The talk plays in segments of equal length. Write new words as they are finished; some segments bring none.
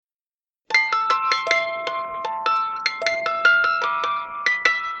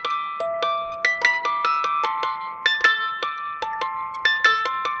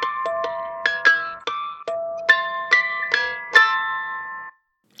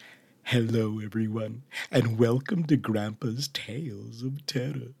Hello, everyone, and welcome to Grandpa's Tales of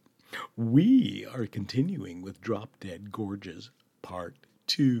Terror. We are continuing with Drop Dead Gorgeous Part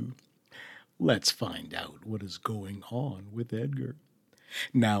 2. Let's find out what is going on with Edgar.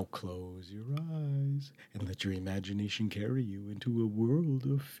 Now close your eyes and let your imagination carry you into a world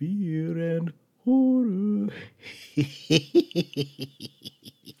of fear and horror.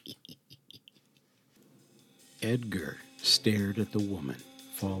 Edgar stared at the woman,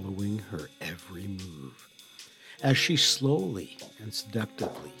 following her every move. As she slowly and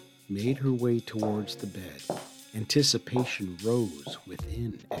seductively made her way towards the bed, anticipation rose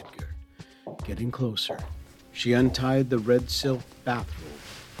within Edgar. Getting closer, she untied the red silk bathrobe,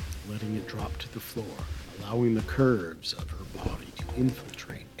 letting it drop to the floor, allowing the curves of her body to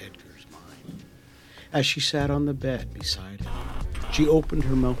infiltrate Edgar's mind. As she sat on the bed beside him, she opened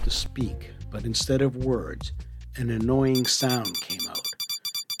her mouth to speak, but instead of words, an annoying sound came out.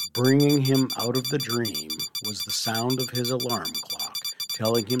 Bringing him out of the dream was the sound of his alarm clock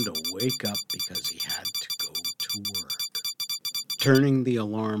telling him to wake up because he had to go to work. Turning the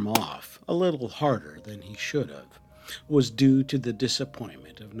alarm off a little harder than he should have was due to the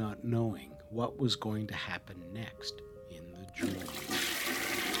disappointment of not knowing what was going to happen next in the dream.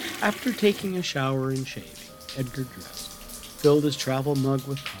 After taking a shower and shaving, Edgar dressed, filled his travel mug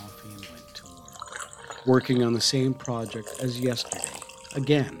with coffee, and went to work. Working on the same project as yesterday,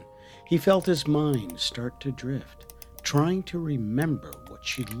 again, he felt his mind start to drift, trying to remember what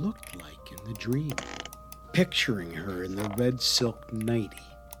she looked like in the dream. Picturing her in the red silk nightie,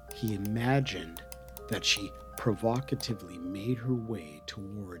 he imagined that she provocatively made her way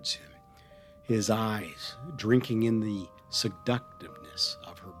towards him, his eyes drinking in the seductiveness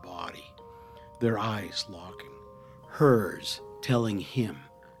of her body, their eyes locking, hers telling him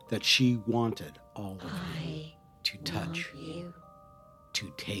that she wanted all of him, to touch,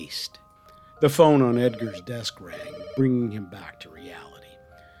 to taste. The phone on Edgar's desk rang, bringing him back to reality.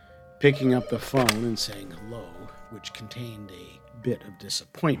 Picking up the phone and saying hello, which contained a bit of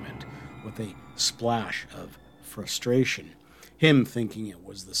disappointment with a splash of frustration, him thinking it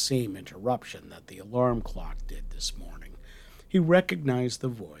was the same interruption that the alarm clock did this morning. He recognized the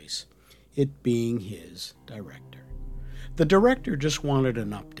voice, it being his director. The director just wanted an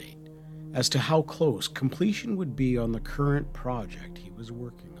update as to how close completion would be on the current project he was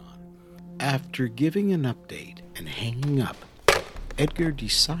working on. After giving an update and hanging up, Edgar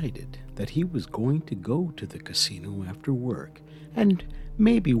decided that he was going to go to the casino after work and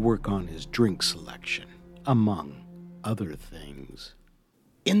maybe work on his drink selection, among other things.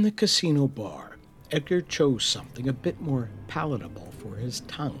 In the casino bar, Edgar chose something a bit more palatable for his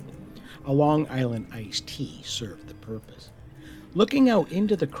tongue. A Long Island iced tea served the purpose. Looking out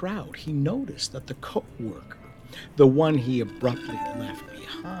into the crowd, he noticed that the co-worker, the one he abruptly left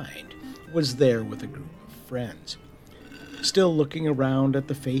behind, was there with a group of friends. Still looking around at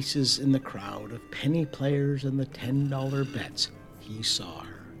the faces in the crowd of penny players and the $10 bets, he saw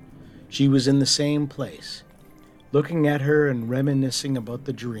her. She was in the same place. Looking at her and reminiscing about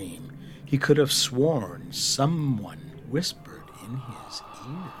the dream, he could have sworn someone whispered in his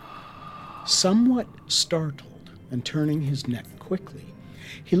ear. Somewhat startled and turning his neck quickly,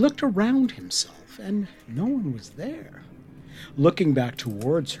 he looked around himself and no one was there. Looking back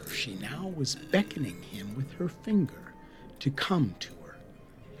towards her, she now was beckoning him with her finger to come to her.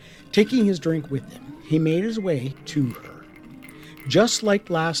 Taking his drink with him, he made his way to her. Just like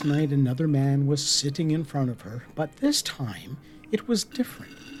last night, another man was sitting in front of her, but this time it was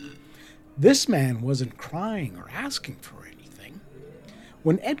different. This man wasn't crying or asking for anything.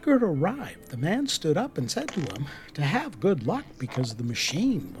 When Edgar arrived, the man stood up and said to him to have good luck because the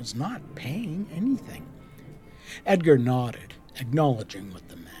machine was not paying anything. Edgar nodded, acknowledging what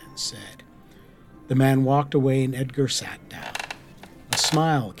the man said. The man walked away and Edgar sat down. A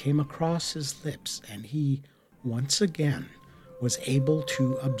smile came across his lips and he, once again, was able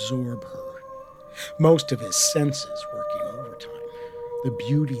to absorb her. Most of his senses working overtime. The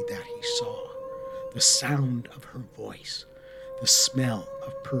beauty that he saw, the sound of her voice, the smell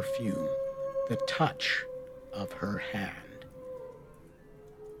of perfume, the touch of her hand.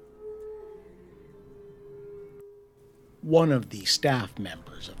 One of the staff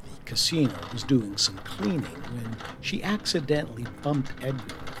members of the casino was doing some cleaning when she accidentally bumped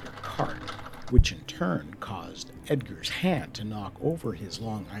Edgar with her cart, which in turn caused Edgar's hand to knock over his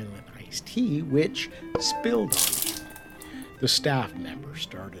Long Island iced tea, which spilled on him. The staff member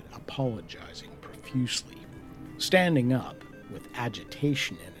started apologizing profusely. Standing up with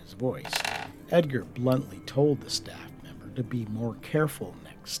agitation in his voice, Edgar bluntly told the staff member to be more careful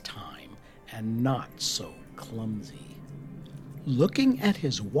next time and not so clumsy. Looking at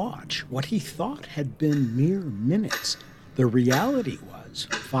his watch, what he thought had been mere minutes, the reality was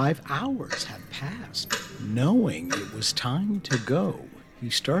 5 hours had passed. Knowing it was time to go, he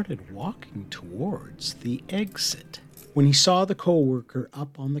started walking towards the exit. When he saw the coworker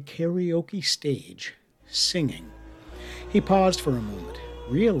up on the karaoke stage, singing, he paused for a moment,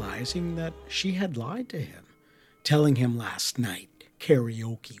 realizing that she had lied to him, telling him last night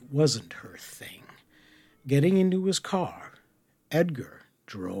karaoke wasn't her thing. Getting into his car, Edgar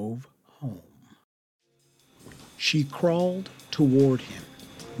drove home. She crawled toward him,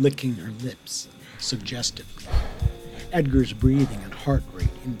 licking her lips suggestively. Edgar's breathing and heart rate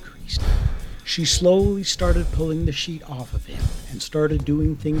increased. She slowly started pulling the sheet off of him and started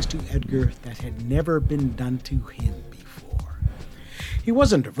doing things to Edgar that had never been done to him before. He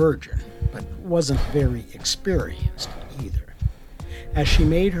wasn't a virgin, but wasn't very experienced either. As she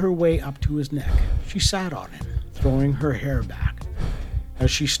made her way up to his neck, she sat on him, throwing her hair back. As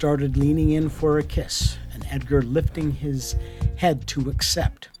she started leaning in for a kiss, and Edgar lifting his head to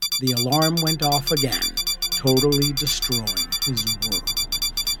accept, the alarm went off again, totally destroying his world.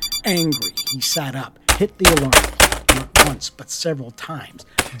 Angry, he sat up, hit the alarm, not once but several times,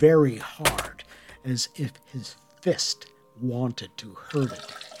 very hard, as if his fist wanted to hurt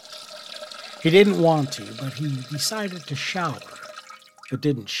it. He didn't want to, but he decided to shower, but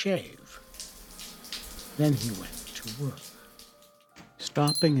didn't shave. Then he went to work.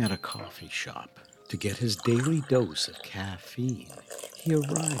 Stopping at a coffee shop to get his daily dose of caffeine, he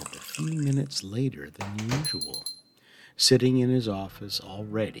arrived a few minutes later than usual. Sitting in his office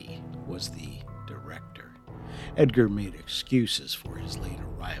already was the director. Edgar made excuses for his late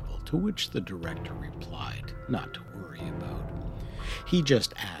arrival, to which the director replied not to worry about. He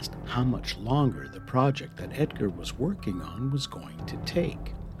just asked how much longer the project that Edgar was working on was going to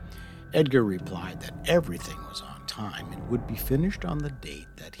take. Edgar replied that everything was on time and would be finished on the date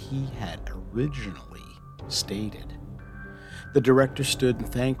that he had originally stated. The director stood and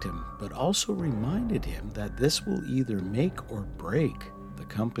thanked him, but also reminded him that this will either make or break the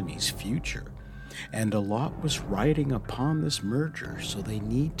company's future, and a lot was riding upon this merger, so they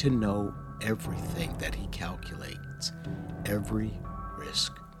need to know everything that he calculates, every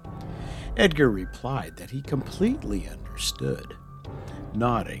risk. Edgar replied that he completely understood.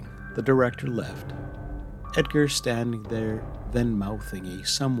 Nodding, the director left. Edgar standing there, then mouthing a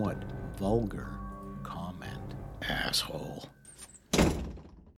somewhat vulgar comment. Asshole.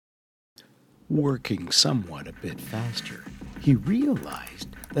 Working somewhat a bit faster, he realized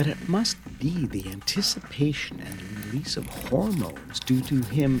that it must be the anticipation and release of hormones due to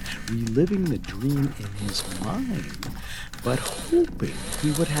him reliving the dream in his mind, but hoping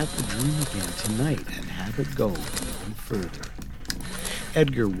he would have the dream again tonight and have it go even further.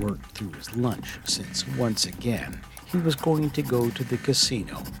 Edgar worked through his lunch since, once again, he was going to go to the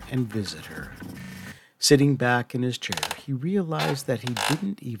casino and visit her. Sitting back in his chair, he realized that he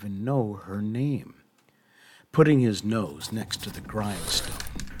didn't even know her name. Putting his nose next to the grindstone,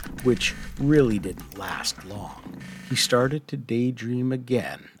 which really didn't last long, he started to daydream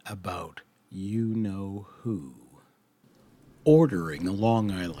again about you-know-who. Ordering a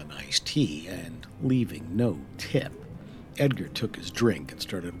Long Island iced tea and leaving no tip, Edgar took his drink and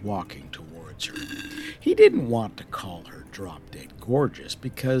started walking towards her. He didn't want to call her drop-dead gorgeous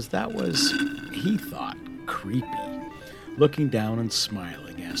because that was, he thought, creepy. Looking down and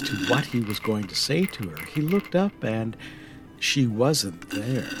smiling as to what he was going to say to her, he looked up and she wasn't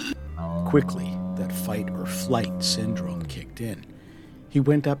there. Quickly, that fight or flight syndrome kicked in. He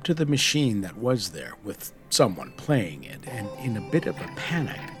went up to the machine that was there with someone playing it and, in a bit of a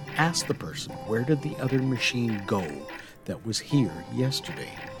panic, asked the person, where did the other machine go that was here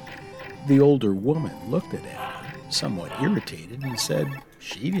yesterday? The older woman looked at Edgar, somewhat irritated, and said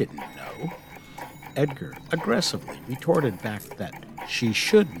she didn't know. Edgar aggressively retorted back that she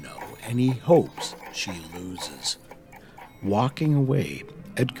should know, and he hopes she loses. Walking away,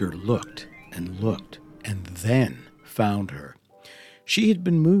 Edgar looked and then found her. She had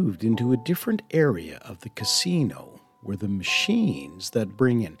been moved into a different area of the casino where the machines that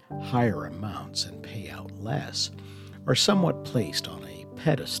bring in higher amounts and pay out less are somewhat placed on a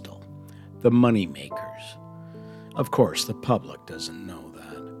pedestal, the money makers. Of course, the public doesn't know that.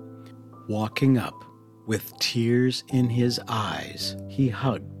 Walking up, with tears in his eyes, he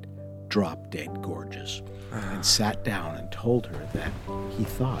hugged Drop-Dead Gorgeous and sat down and told her that he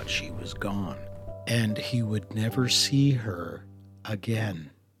thought she was gone and he would never see her again.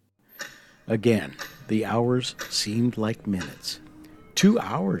 Again, the hours seemed like minutes. 2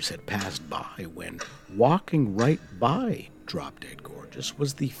 hours had passed by when, walking right by Drop-Dead Gorgeous,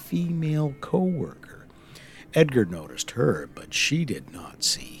 was the female co-worker. Edgar noticed her, but she did not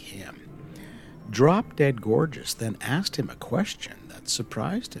see him. Drop Dead Gorgeous then asked him a question that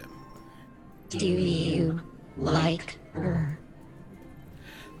surprised him. Do you like her?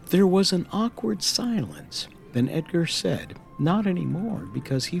 There was an awkward silence. Then Edgar said, not anymore,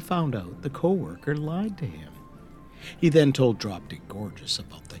 because he found out the co-worker lied to him. He then told Drop Dead Gorgeous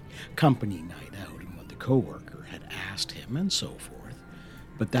about the company night out and what the co-worker had asked him and so forth.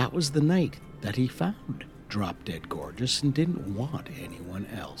 But that was the night that he found Drop Dead Gorgeous and didn't want anyone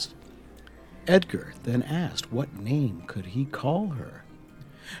else. Edgar then asked what name could he call her.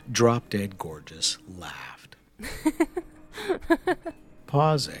 Drop Dead Gorgeous laughed.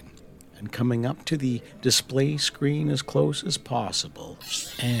 Pausing and coming up to the display screen as close as possible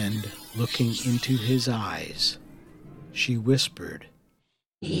and looking into his eyes, she whispered,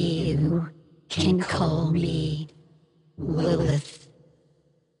 You can call me Lilith.